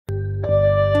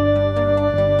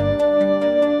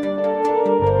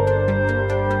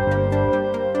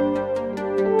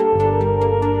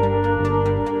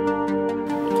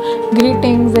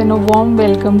Greetings and a warm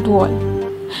welcome to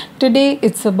all. Today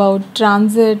it's about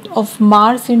transit of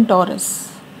Mars in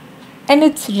Taurus and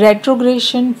its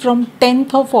retrogression from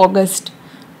 10th of August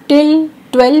till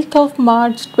 12th of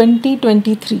March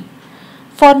 2023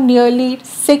 for nearly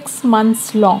 6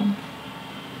 months long.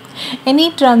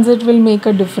 Any transit will make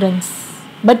a difference,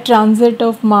 but transit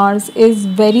of Mars is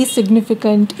very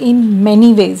significant in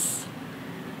many ways.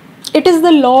 It is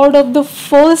the lord of the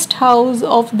first house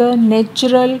of the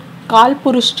natural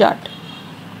Kalpurush chart.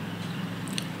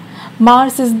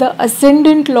 Mars is the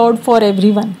ascendant lord for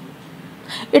everyone.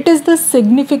 It is the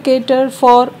significator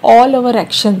for all our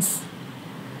actions.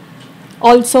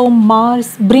 Also,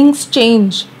 Mars brings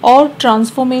change or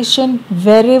transformation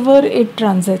wherever it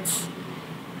transits,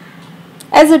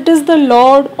 as it is the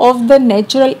lord of the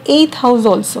natural 8th house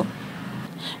also.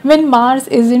 When Mars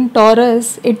is in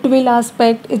Taurus, it will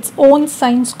aspect its own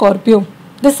sign Scorpio,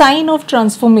 the sign of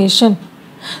transformation.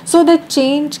 So the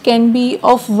change can be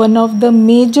of one of the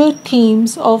major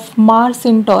themes of Mars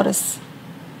in Taurus.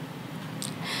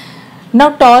 Now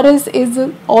Taurus is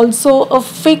also a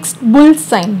fixed bull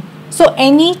sign. So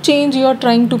any change you are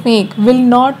trying to make will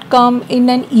not come in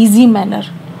an easy manner.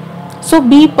 So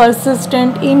be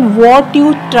persistent in what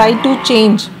you try to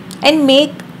change and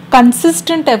make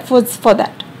consistent efforts for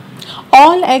that.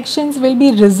 All actions will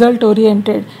be result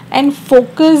oriented and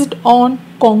focused on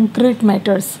concrete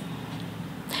matters.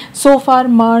 So far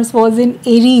Mars was in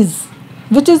Aries,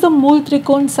 which is the Mool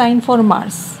Trikon sign for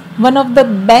Mars, one of the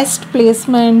best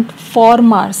placement for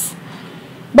Mars.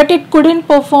 But it couldn't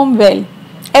perform well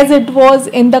as it was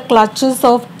in the clutches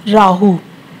of Rahu.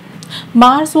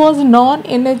 Mars was known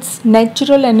in its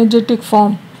natural energetic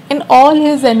form and all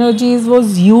his energies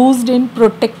was used in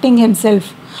protecting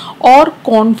himself or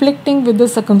conflicting with the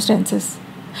circumstances.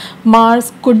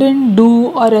 Mars couldn't do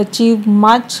or achieve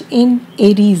much in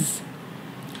Aries.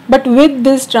 But with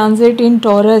this transit in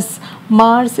Taurus,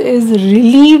 Mars is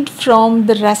relieved from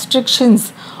the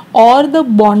restrictions or the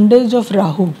bondage of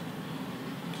Rahu.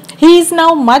 He is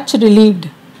now much relieved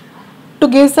to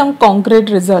give some concrete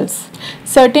results.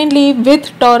 Certainly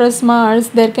with Taurus Mars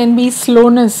there can be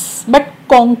slowness but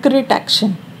concrete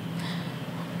action.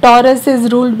 Taurus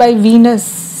is ruled by Venus,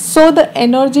 so the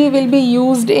energy will be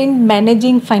used in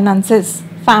managing finances,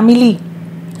 family,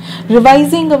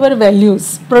 revising our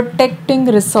values, protecting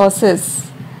resources,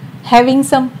 having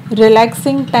some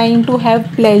relaxing time to have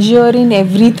pleasure in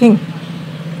everything.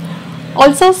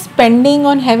 Also spending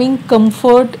on having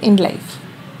comfort in life.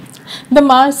 The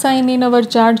Mars sign in our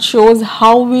chart shows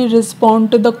how we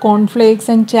respond to the conflicts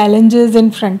and challenges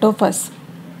in front of us.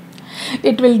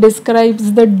 It will describe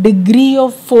the degree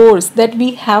of force that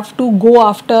we have to go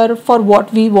after for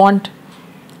what we want,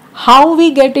 how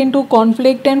we get into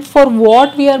conflict and for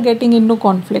what we are getting into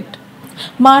conflict.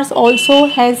 Mars also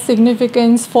has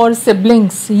significance for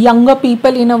siblings, younger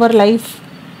people in our life.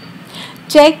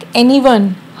 Check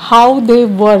anyone how they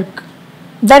work,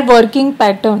 their working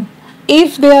pattern.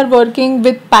 If they are working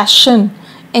with passion,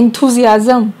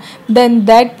 enthusiasm, then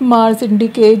that Mars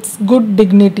indicates good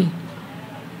dignity.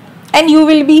 And you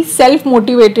will be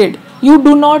self-motivated. You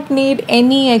do not need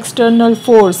any external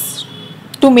force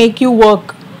to make you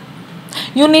work.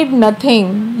 You need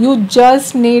nothing. You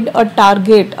just need a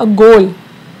target, a goal.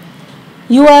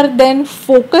 You are then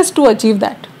focused to achieve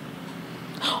that.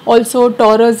 Also,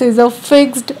 Taurus is a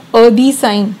fixed earthy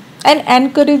sign and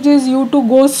encourages you to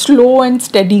go slow and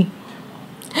steady.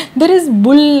 There is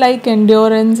bull-like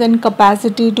endurance and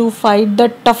capacity to fight the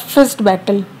toughest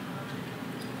battle.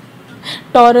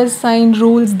 Taurus sign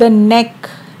rules the neck,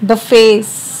 the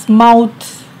face,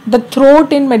 mouth, the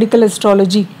throat in medical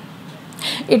astrology.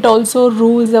 It also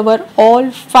rules our all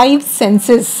 5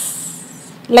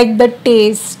 senses like the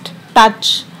taste,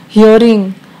 touch,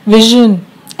 hearing, vision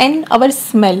and our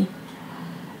smell.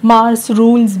 Mars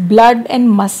rules blood and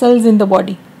muscles in the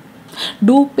body.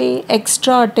 Do pay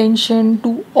extra attention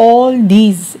to all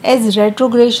these as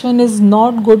retrogression is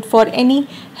not good for any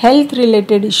health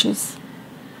related issues.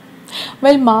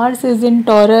 While Mars is in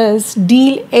Taurus,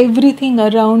 deal everything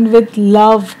around with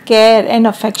love, care and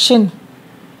affection.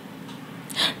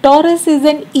 Taurus is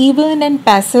an even and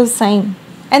passive sign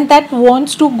and that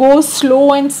wants to go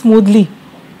slow and smoothly.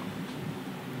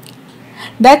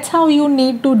 That's how you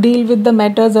need to deal with the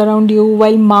matters around you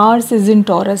while Mars is in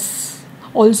Taurus.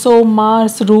 Also,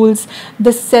 Mars rules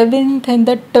the 7th and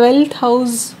the 12th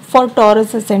house for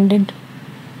Taurus ascendant.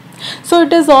 So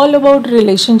it is all about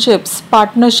relationships,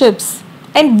 partnerships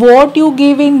and what you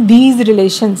give in these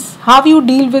relations, how you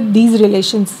deal with these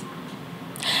relations.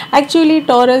 Actually,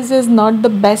 Taurus is not the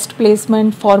best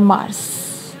placement for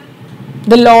Mars.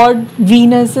 The Lord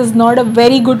Venus is not a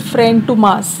very good friend to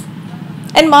Mars.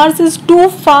 and Mars is too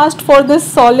fast for this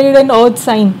solid and earth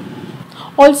sign.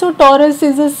 Also, Taurus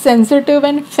is a sensitive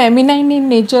and feminine in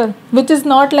nature, which is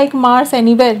not like Mars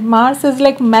anywhere. Mars is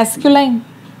like masculine.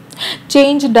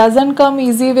 Change doesn't come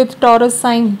easy with Taurus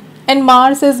sign. And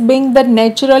Mars is being the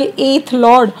natural eighth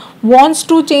lord, wants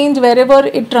to change wherever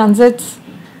it transits.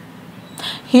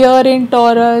 Here in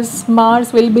Taurus,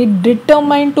 Mars will be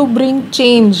determined to bring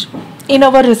change in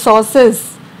our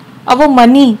resources, our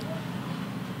money,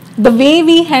 the way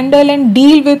we handle and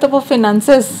deal with our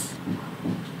finances,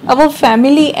 our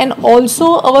family, and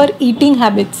also our eating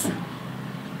habits.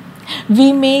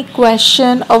 We may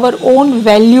question our own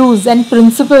values and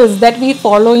principles that we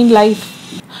follow in life.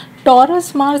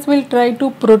 Taurus Mars will try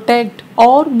to protect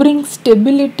or bring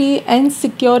stability and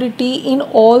security in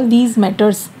all these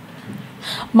matters.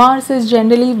 Mars is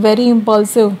generally very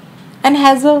impulsive and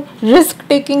has a risk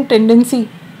taking tendency.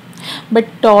 But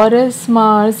Taurus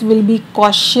Mars will be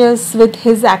cautious with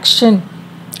his action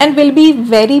and will be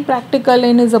very practical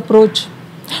in his approach,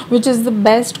 which is the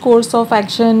best course of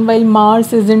action while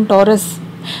Mars is in Taurus.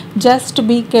 Just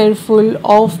be careful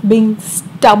of being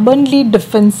stubbornly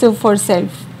defensive for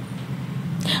self.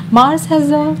 Mars has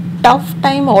a tough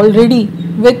time already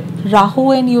with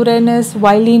Rahu and Uranus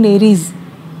while in Aries.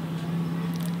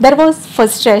 There was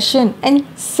frustration and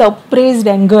suppressed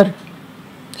anger.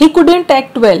 He couldn't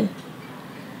act well.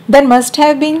 There must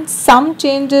have been some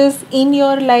changes in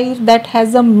your life that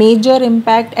has a major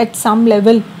impact at some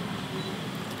level.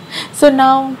 So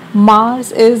now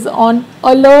Mars is on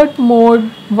alert mode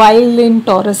while in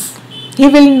Taurus. He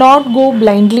will not go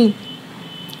blindly.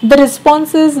 The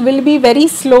responses will be very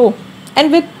slow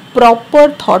and with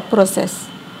proper thought process.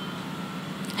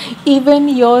 Even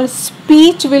your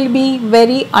speech will be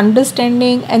very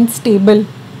understanding and stable.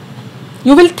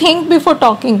 You will think before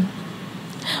talking.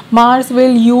 Mars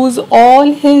will use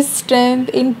all his strength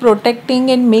in protecting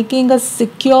and making a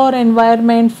secure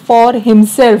environment for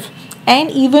himself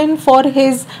and even for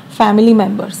his family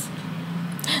members.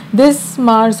 This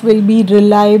Mars will be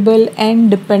reliable and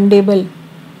dependable.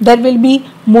 There will be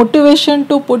motivation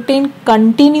to put in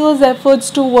continuous efforts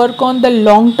to work on the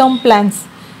long-term plans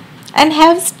and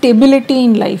have stability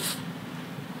in life.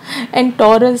 And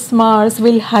Taurus Mars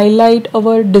will highlight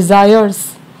our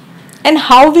desires and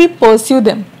how we pursue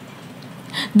them.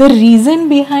 The reason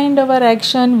behind our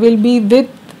action will be with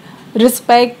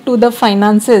respect to the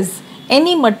finances,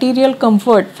 any material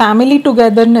comfort, family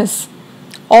togetherness,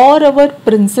 or our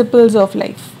principles of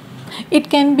life. It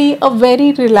can be a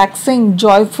very relaxing,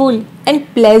 joyful,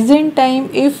 and pleasant time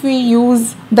if we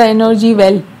use the energy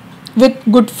well, with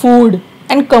good food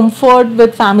and comfort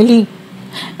with family.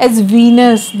 As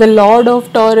Venus, the Lord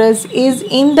of Taurus, is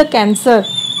in the Cancer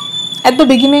at the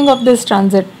beginning of this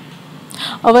transit,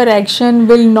 our action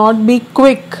will not be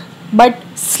quick but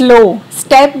slow,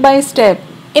 step by step,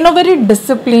 in a very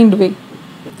disciplined way.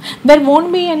 There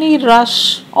won't be any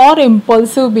rush or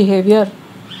impulsive behavior.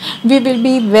 We will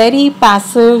be very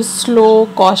passive, slow,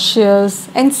 cautious,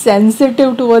 and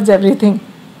sensitive towards everything.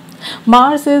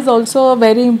 Mars is also a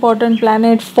very important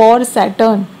planet for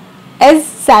Saturn, as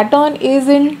Saturn is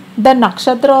in the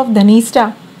nakshatra of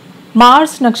Dhanista,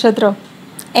 Mars nakshatra.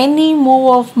 Any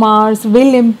move of Mars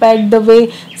will impact the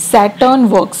way Saturn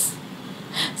works.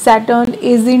 Saturn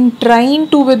is in trine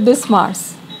too with this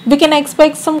Mars. We can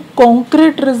expect some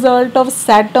concrete result of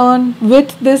Saturn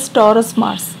with this Taurus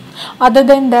Mars. Other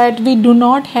than that, we do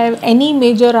not have any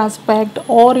major aspect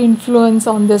or influence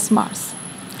on this Mars.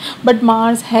 But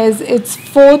Mars has its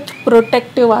fourth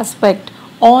protective aspect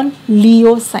on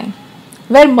Leo sign,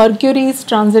 where Mercury is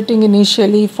transiting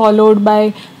initially, followed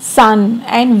by Sun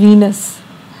and Venus.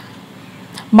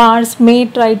 Mars may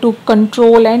try to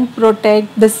control and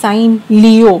protect the sign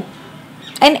Leo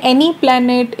and any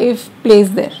planet if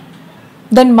placed there.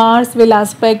 Then Mars will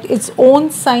aspect its own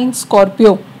sign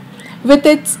Scorpio with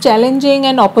its challenging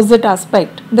and opposite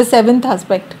aspect, the seventh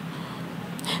aspect.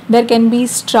 There can be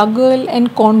struggle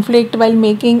and conflict while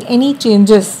making any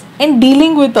changes and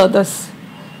dealing with others.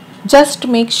 Just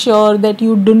make sure that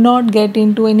you do not get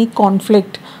into any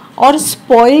conflict or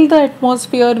spoil the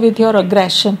atmosphere with your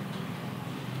aggression.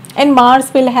 And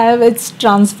Mars will have its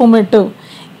transformative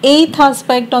eighth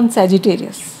aspect on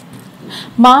Sagittarius.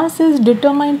 Mars is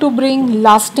determined to bring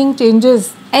lasting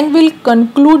changes and will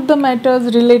conclude the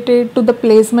matters related to the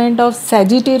placement of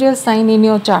Sagittarius sign in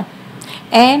your chart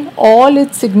and all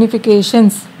its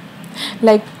significations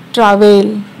like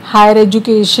travel, higher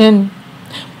education,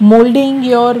 molding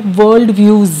your world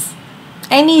views,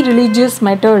 any religious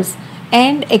matters,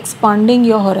 and expanding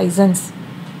your horizons.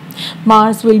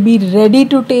 Mars will be ready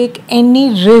to take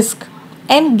any risk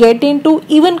and get into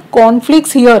even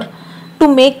conflicts here to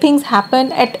make things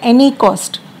happen at any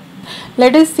cost.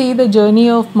 Let us see the journey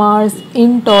of Mars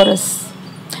in Taurus.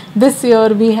 This year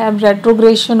we have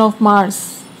retrogression of Mars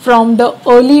from the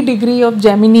early degree of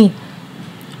Gemini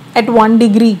at 1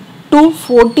 degree to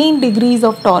 14 degrees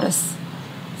of Taurus.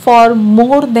 For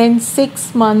more than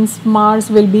 6 months, Mars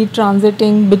will be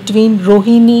transiting between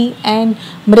Rohini and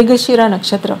Mrigashira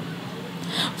Nakshatra.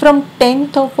 From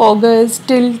 10th of August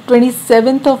till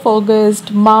 27th of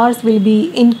August, Mars will be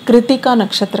in Kritika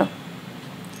Nakshatra.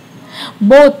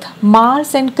 Both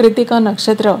Mars and Kritika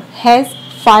Nakshatra has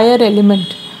fire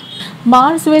element.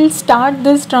 Mars will start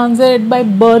this transit by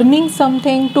burning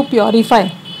something to purify.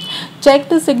 Check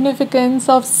the significance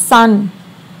of Sun,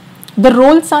 the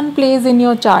role Sun plays in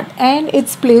your chart, and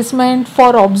its placement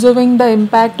for observing the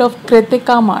impact of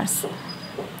Kritika Mars.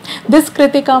 This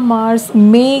Kritika Mars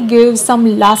may give some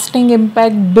lasting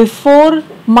impact before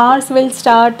Mars will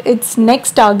start its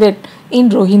next target in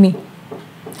Rohini.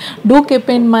 Do keep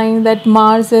in mind that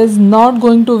Mars is not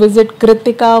going to visit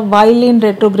Kritika while in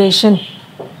retrogression.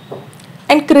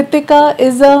 And Kritika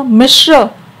is a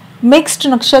Mishra, mixed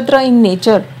nakshatra in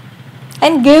nature,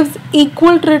 and gives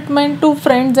equal treatment to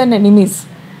friends and enemies,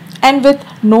 and with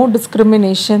no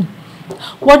discrimination.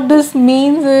 What this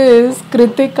means is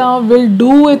Kritika will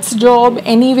do its job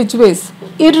any which ways,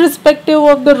 irrespective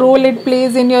of the role it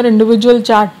plays in your individual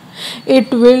chart.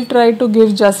 It will try to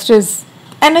give justice,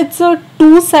 and it's a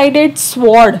two-sided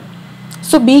sword,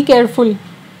 so be careful.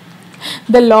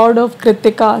 The Lord of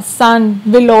Kritika, Sun,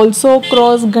 will also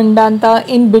cross Gandanta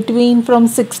in between from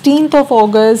 16th of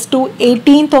August to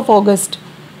 18th of August.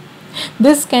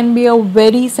 This can be a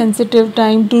very sensitive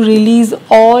time to release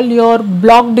all your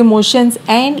blocked emotions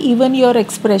and even your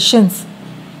expressions.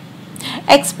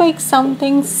 Expect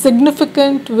something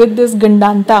significant with this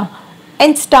Gandanta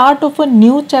and start of a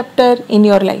new chapter in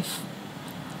your life.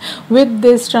 With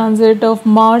this transit of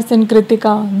Mars in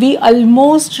Kritika, we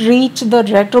almost reach the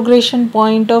retrogression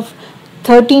point of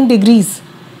 13 degrees.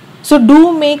 So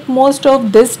do make most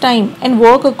of this time and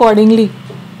work accordingly.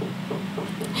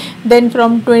 Then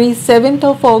from 27th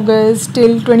of August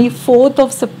till 24th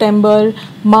of September,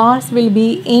 Mars will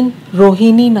be in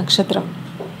Rohini Nakshatra.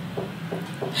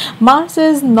 Mars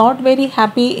is not very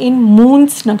happy in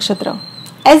Moon's Nakshatra,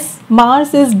 as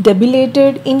Mars is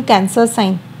debilitated in Cancer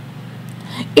sign.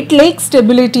 It lacks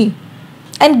stability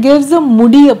and gives a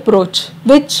moody approach,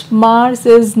 which Mars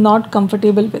is not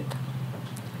comfortable with.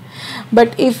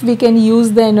 But if we can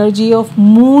use the energy of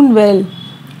Moon well,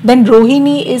 then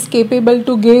Rohini is capable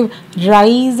to give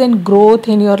rise and growth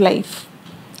in your life,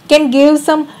 can give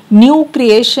some new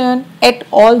creation at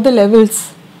all the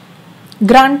levels,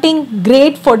 granting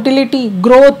great fertility,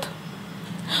 growth.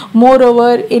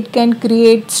 Moreover, it can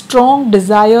create strong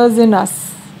desires in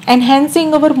us,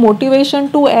 enhancing our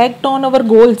motivation to act on our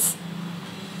goals.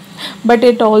 But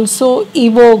it also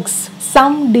evokes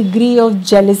some degree of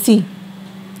jealousy,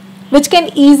 which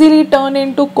can easily turn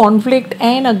into conflict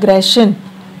and aggression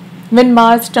when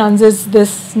Mars transits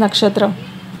this nakshatra.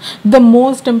 The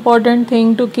most important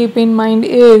thing to keep in mind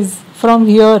is from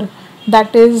here,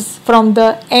 that is from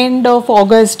the end of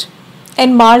August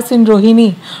and Mars in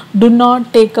Rohini, do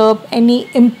not take up any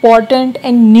important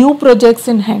and new projects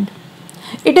in hand.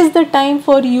 It is the time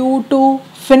for you to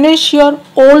finish your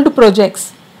old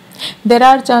projects. There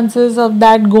are chances of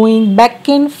that going back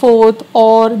and forth,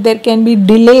 or there can be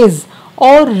delays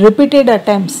or repeated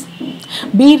attempts.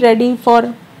 Be ready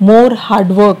for more hard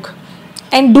work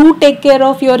and do take care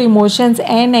of your emotions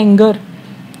and anger.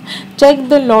 Check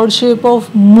the lordship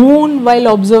of Moon while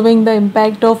observing the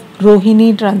impact of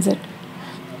Rohini transit.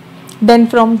 Then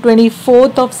from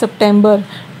 24th of September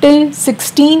till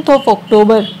 16th of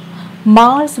October,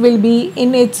 Mars will be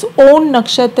in its own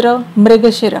nakshatra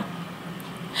Mrigashira.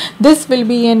 This will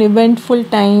be an eventful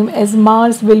time as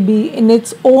Mars will be in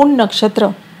its own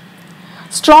nakshatra.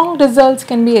 Strong results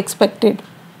can be expected.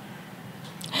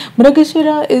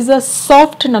 Mrigashira is a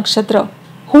soft nakshatra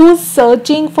who is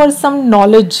searching for some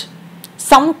knowledge,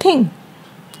 something,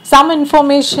 some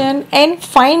information, and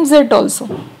finds it also.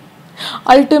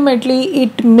 Ultimately,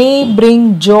 it may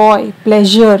bring joy,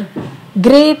 pleasure,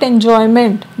 great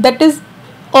enjoyment that is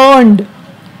earned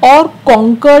or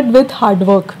conquered with hard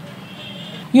work.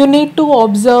 You need to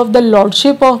observe the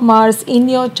lordship of Mars in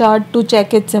your chart to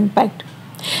check its impact.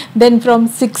 Then from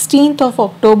 16th of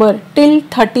October till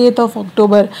 30th of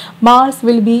October, Mars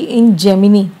will be in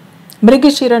Gemini,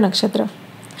 Mrigashira Nakshatra.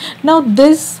 Now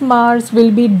this Mars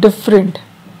will be different.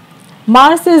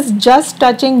 Mars is just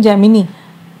touching Gemini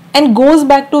and goes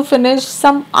back to finish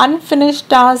some unfinished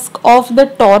task of the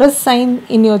Taurus sign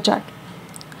in your chart.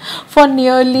 For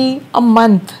nearly a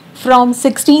month, from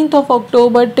 16th of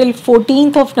October till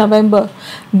 14th of November,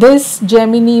 this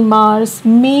Gemini Mars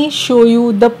may show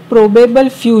you the probable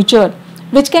future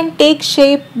which can take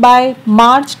shape by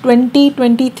March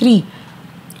 2023,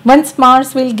 once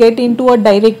Mars will get into a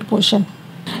direct motion.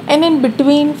 And in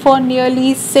between, for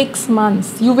nearly 6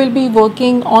 months, you will be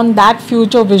working on that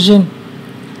future vision.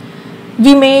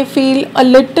 We may feel a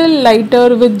little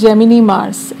lighter with Gemini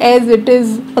Mars, as it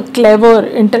is a clever,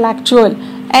 intellectual,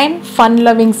 and fun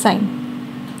loving sign.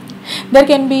 There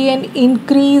can be an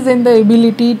increase in the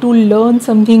ability to learn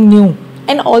something new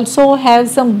and also have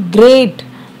some great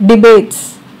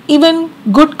debates, even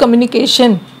good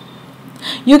communication.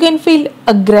 You can feel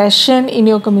aggression in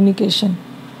your communication.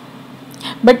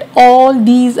 But all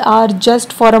these are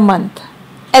just for a month,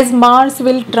 as Mars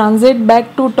will transit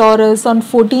back to Taurus on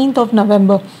 14th of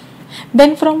November.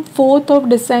 Then from 4th of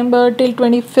December till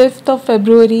 25th of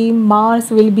February, Mars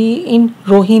will be in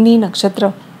Rohini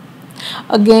Nakshatra.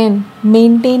 Again,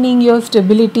 maintaining your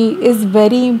stability is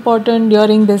very important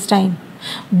during this time.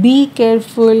 Be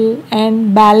careful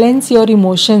and balance your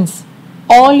emotions,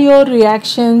 all your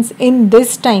reactions in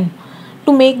this time,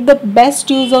 to make the best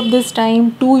use of this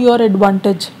time to your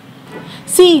advantage.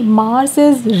 See, Mars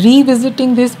is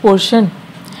revisiting this portion.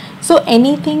 So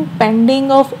anything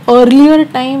pending of earlier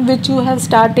time which you have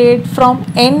started from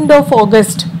end of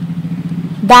August,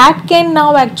 that can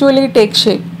now actually take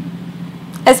shape.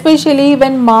 Especially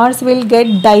when Mars will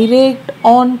get direct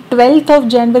on 12th of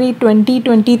January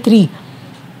 2023.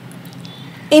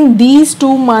 In these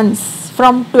 2 months,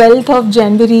 from 12th of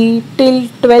January till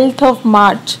 12th of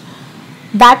March,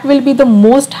 that will be the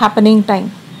most happening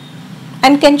time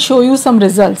and can show you some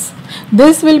results.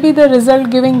 This will be the result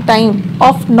giving time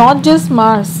of not just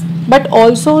Mars but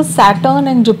also Saturn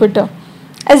and Jupiter,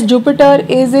 as Jupiter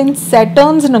is in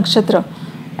Saturn's nakshatra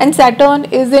and Saturn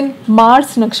is in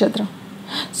Mars nakshatra.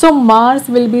 So Mars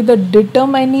will be the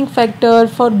determining factor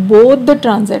for both the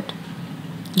transit,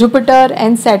 Jupiter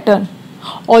and Saturn.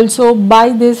 Also, by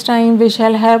this time we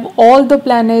shall have all the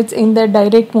planets in their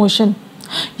direct motion.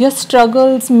 Your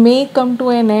struggles may come to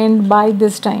an end by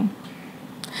this time.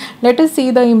 Let us see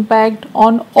the impact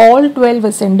on all 12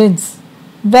 ascendants,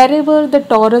 wherever the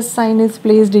Taurus sign is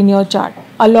placed in your chart,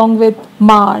 along with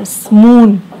Mars,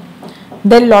 Moon,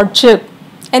 their lordship,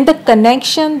 and the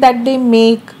connection that they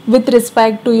make with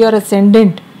respect to your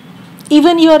ascendant,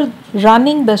 even your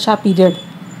running dasha period.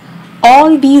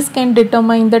 All these can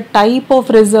determine the type of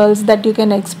results that you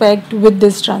can expect with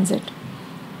this transit.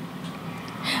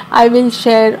 I will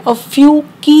share a few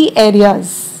key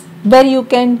areas where you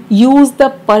can use the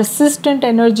persistent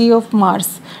energy of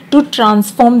Mars to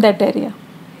transform that area.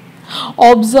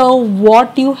 Observe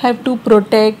what you have to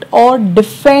protect or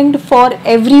defend for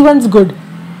everyone's good.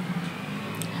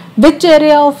 Which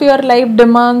area of your life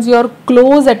demands your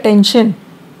close attention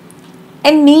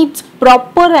and needs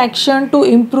proper action to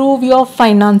improve your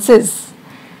finances,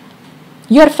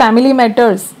 your family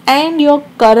matters, and your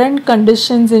current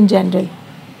conditions in general.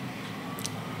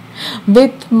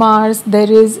 With Mars,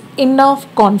 there is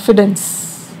enough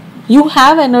confidence. You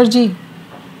have energy.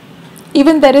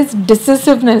 Even there is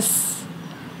decisiveness.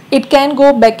 It can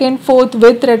go back and forth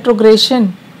with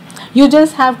retrogression. You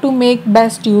just have to make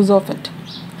best use of it.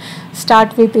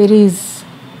 Start with Aries.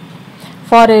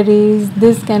 For Aries,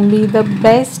 this can be the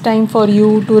best time for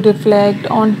you to reflect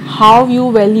on how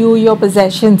you value your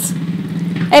possessions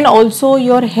and also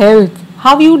your health,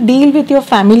 how you deal with your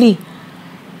family.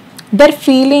 Their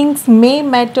feelings may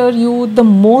matter you the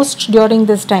most during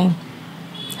this time.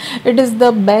 It is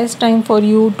the best time for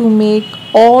you to make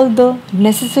all the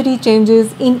necessary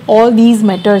changes in all these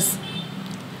matters.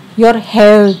 Your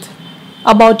health,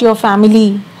 about your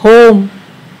family, home.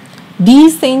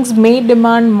 These things may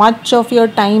demand much of your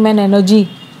time and energy.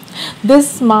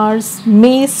 This Mars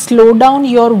may slow down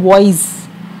your voice,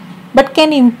 but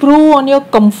can improve on your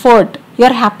comfort,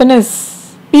 your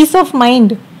happiness, peace of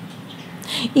mind.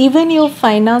 Even your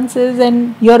finances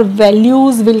and your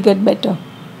values will get better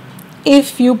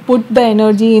if you put the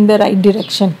energy in the right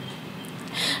direction.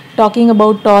 Talking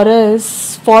about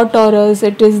Taurus, for Taurus,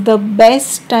 it is the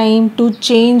best time to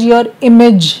change your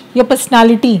image, your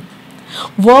personality.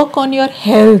 Work on your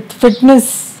health,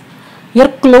 fitness, your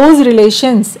close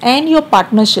relations, and your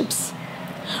partnerships.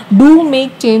 Do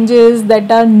make changes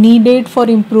that are needed for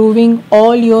improving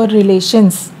all your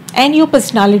relations and your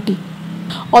personality.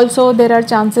 Also, there are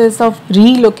chances of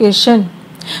relocation.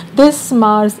 This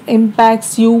Mars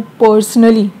impacts you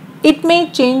personally. It may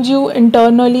change you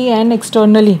internally and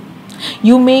externally.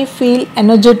 You may feel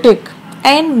energetic,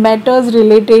 and matters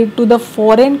related to the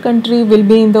foreign country will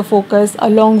be in the focus,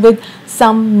 along with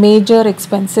some major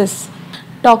expenses.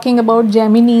 Talking about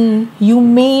Gemini, you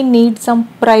may need some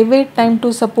private time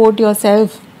to support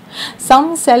yourself.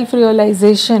 Some self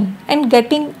realization and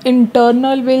getting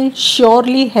internal will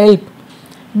surely help.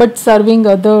 But serving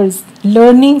others,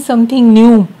 learning something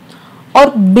new, or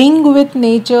being with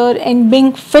nature and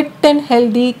being fit and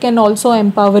healthy can also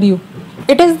empower you.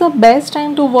 It is the best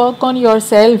time to work on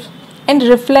yourself and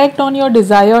reflect on your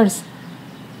desires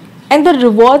and the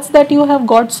rewards that you have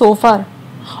got so far.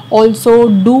 Also,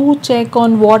 do check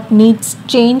on what needs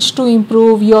change to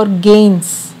improve your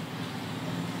gains,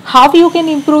 how you can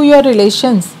improve your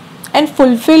relations and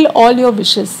fulfill all your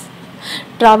wishes.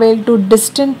 Travel to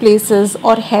distant places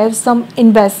or have some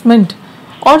investment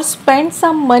or spend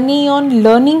some money on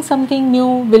learning something new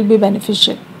will be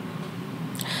beneficial.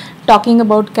 Talking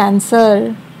about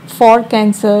Cancer, for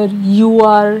Cancer, you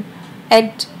are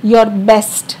at your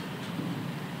best.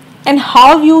 And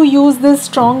how you use this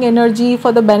strong energy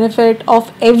for the benefit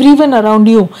of everyone around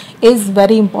you is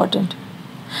very important.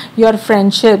 Your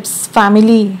friendships,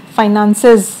 family,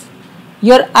 finances,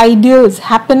 your ideals,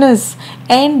 happiness,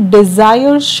 and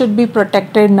desires should be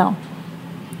protected now.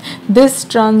 This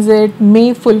transit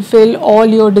may fulfill all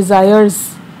your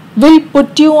desires, will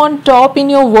put you on top in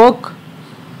your work,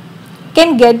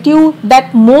 can get you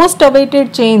that most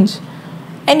awaited change,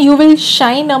 and you will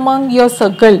shine among your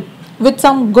circle with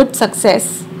some good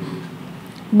success.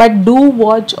 But do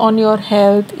watch on your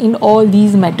health in all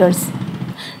these matters.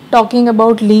 Talking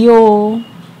about Leo,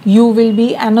 you will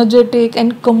be energetic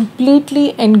and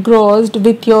completely engrossed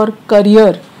with your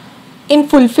career in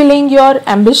fulfilling your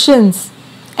ambitions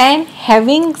and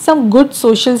having some good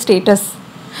social status.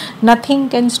 Nothing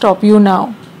can stop you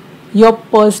now. Your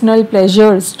personal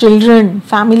pleasures, children,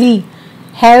 family,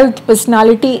 health,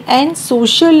 personality, and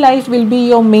social life will be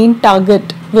your main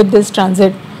target with this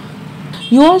transit.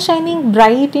 You are shining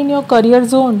bright in your career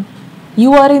zone.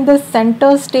 You are in the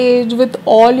center stage with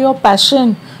all your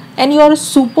passion and your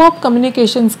superb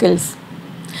communication skills.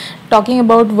 Talking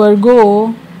about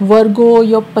Virgo,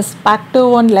 your perspective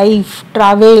on life,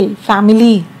 travel,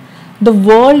 family, the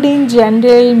world in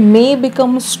general may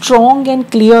become strong and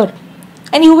clear,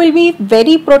 and you will be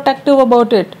very protective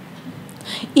about it.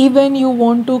 Even you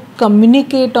want to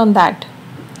communicate on that,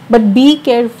 but be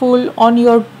careful on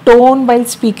your tone while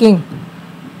speaking.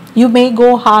 You may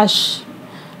go harsh.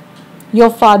 Your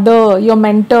father, your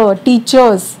mentor,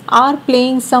 teachers are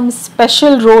playing some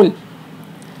special role,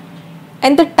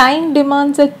 and the time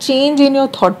demands a change in your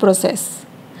thought process.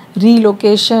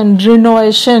 Relocation,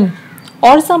 renovation,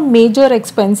 or some major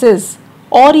expenses,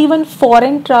 or even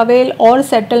foreign travel or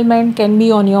settlement can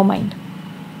be on your mind.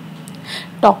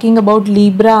 Talking about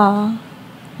Libra,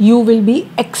 you will be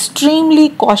extremely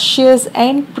cautious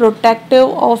and protective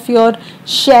of your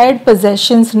shared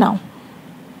possessions now.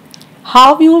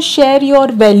 How you share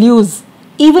your values,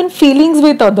 even feelings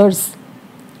with others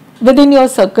within your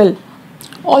circle.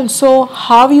 Also,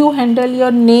 how you handle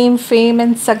your name, fame,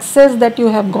 and success that you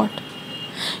have got.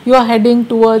 You are heading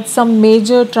towards some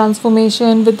major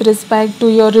transformation with respect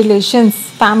to your relations,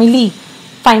 family,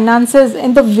 finances,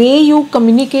 and the way you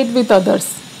communicate with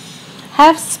others.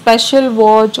 Have special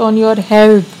watch on your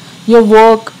health, your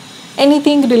work,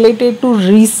 anything related to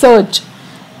research,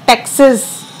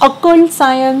 taxes, occult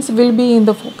science will be in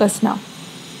the focus now.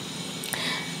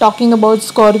 Talking about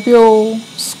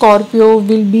Scorpio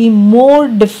will be more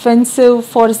defensive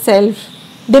for self.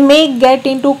 They may get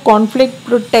into conflict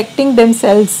protecting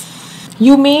themselves.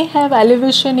 You may have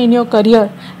elevation in your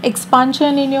career,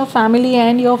 expansion in your family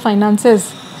and your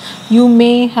finances. You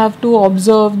may have to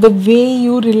observe the way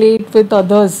you relate with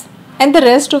others and the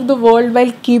rest of the world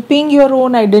while keeping your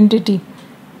own identity.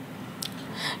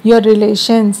 Your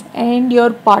relations and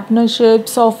your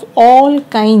partnerships of all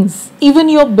kinds, even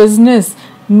your business,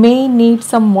 may need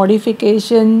some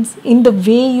modifications in the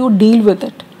way you deal with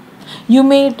it. You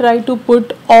may try to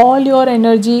put all your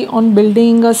energy on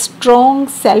building a strong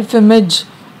self image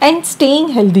and staying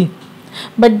healthy.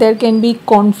 But there can be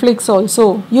conflicts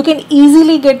also. You can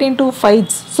easily get into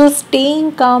fights. So,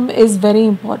 staying calm is very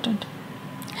important.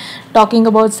 Talking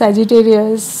about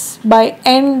Sagittarius, by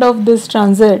end of this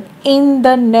transit, in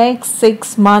the next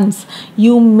 6 months,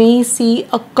 you may see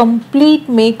a complete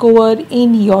makeover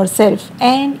in yourself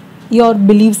and your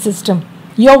belief system,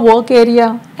 your work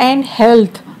area and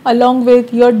health, along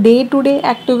with your day-to-day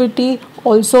activity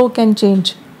also can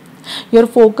change. Your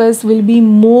focus will be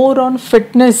more on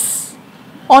fitness,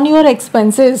 on your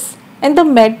expenses, and the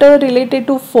matter related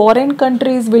to foreign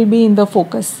countries will be in the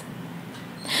focus.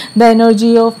 The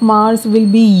energy of Mars will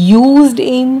be used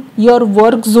in your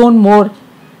work zone more,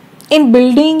 in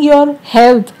building your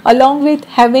health along with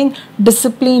having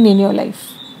discipline in your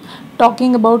life.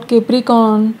 Talking about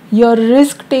Capricorn, your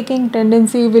risk taking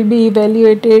tendency will be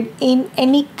evaluated in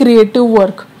any creative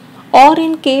work or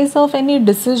in case of any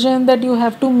decision that you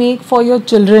have to make for your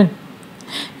children.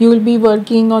 You will be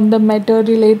working on the matter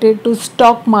related to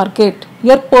stock market,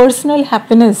 your personal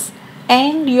happiness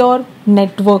and your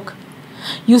network.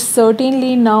 You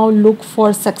certainly now look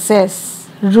for success,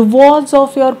 rewards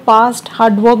of your past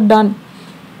hard work done,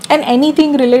 and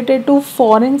anything related to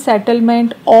foreign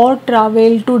settlement or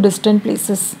travel to distant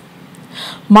places.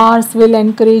 Mars will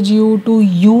encourage you to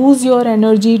use your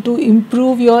energy to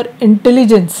improve your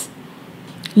intelligence,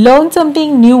 learn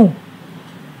something new,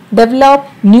 develop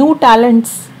new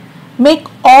talents, make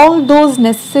all those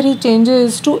necessary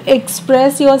changes to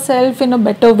express yourself in a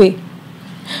better way.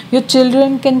 Your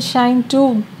children can shine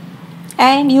too,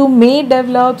 and you may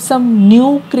develop some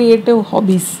new creative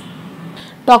hobbies.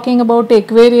 Talking about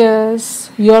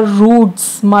Aquarius, your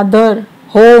roots, mother,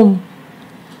 home,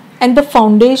 and the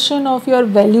foundation of your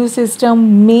value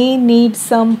system may need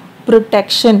some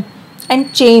protection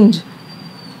and change.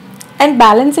 And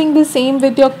balancing the same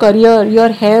with your career, your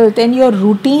health, and your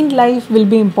routine life will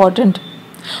be important.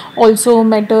 Also,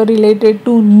 matter related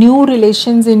to new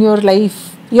relations in your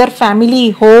life, your family,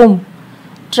 home,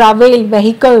 travel,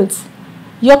 vehicles.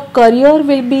 Your career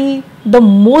will be the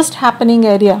most happening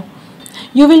area.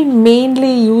 You will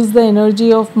mainly use the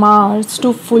energy of Mars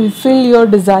to fulfill your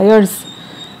desires,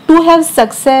 to have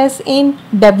success in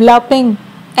developing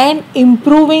and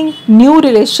improving new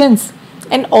relations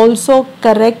and also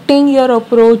correcting your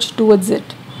approach towards it.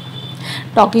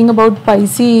 Talking about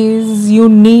Pisces, you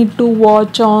need to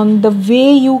watch on the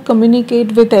way you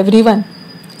communicate with everyone,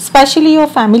 especially your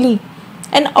family,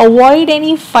 and avoid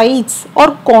any fights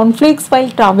or conflicts while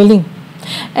traveling.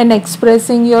 And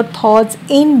expressing your thoughts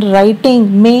in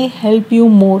writing may help you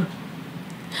more.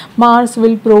 Mars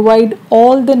will provide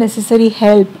all the necessary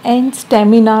help and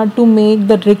stamina to make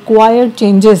the required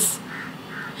changes.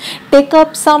 Take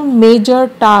up some major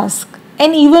task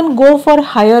and even go for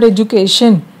higher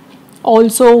education.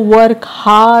 Also work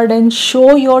hard and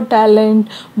show your talent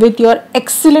with your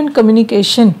excellent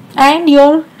communication and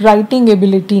your writing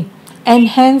ability.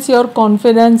 Enhance your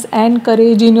confidence and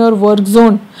courage in your work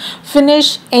zone.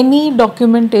 Finish any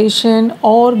documentation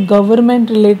or government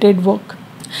related work.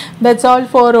 That's all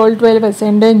for all 12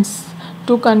 ascendants.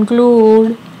 To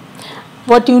conclude,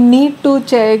 what you need to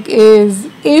check is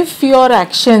if your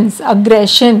actions,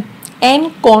 aggression,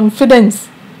 and confidence,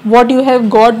 what you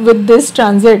have got with this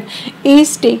transit,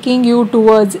 is taking you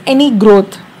towards any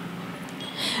growth.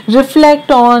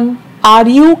 Reflect on, are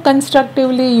you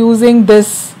constructively using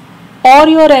this, or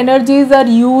your energies are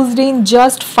used in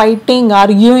just fighting,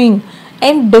 arguing,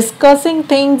 and discussing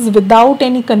things without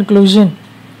any conclusion.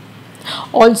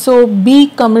 Also, be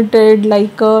committed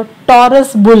like a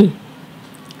Taurus bull.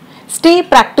 Stay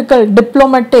practical,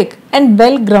 diplomatic, and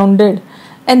well grounded.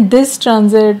 And this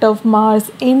transit of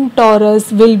Mars in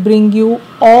Taurus will bring you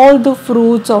all the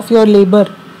fruits of your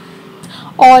labor.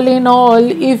 All in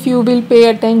all, if you will pay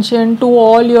attention to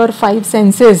all your five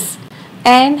senses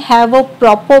and have a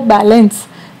proper balance,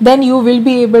 then you will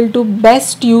be able to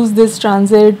best use this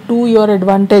transit to your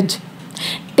advantage.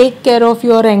 Take care of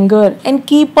your anger and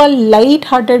keep a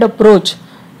light-hearted approach.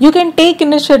 You can take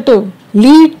initiative,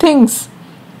 lead things,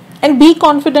 and be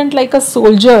confident like a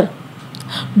soldier.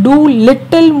 Do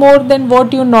little more than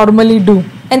what you normally do,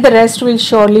 and the rest will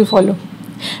surely follow.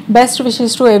 Best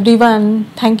wishes to everyone.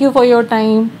 Thank you for your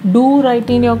time. Do write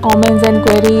in your comments and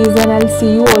queries, and I'll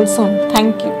see you all soon.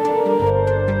 Thank you.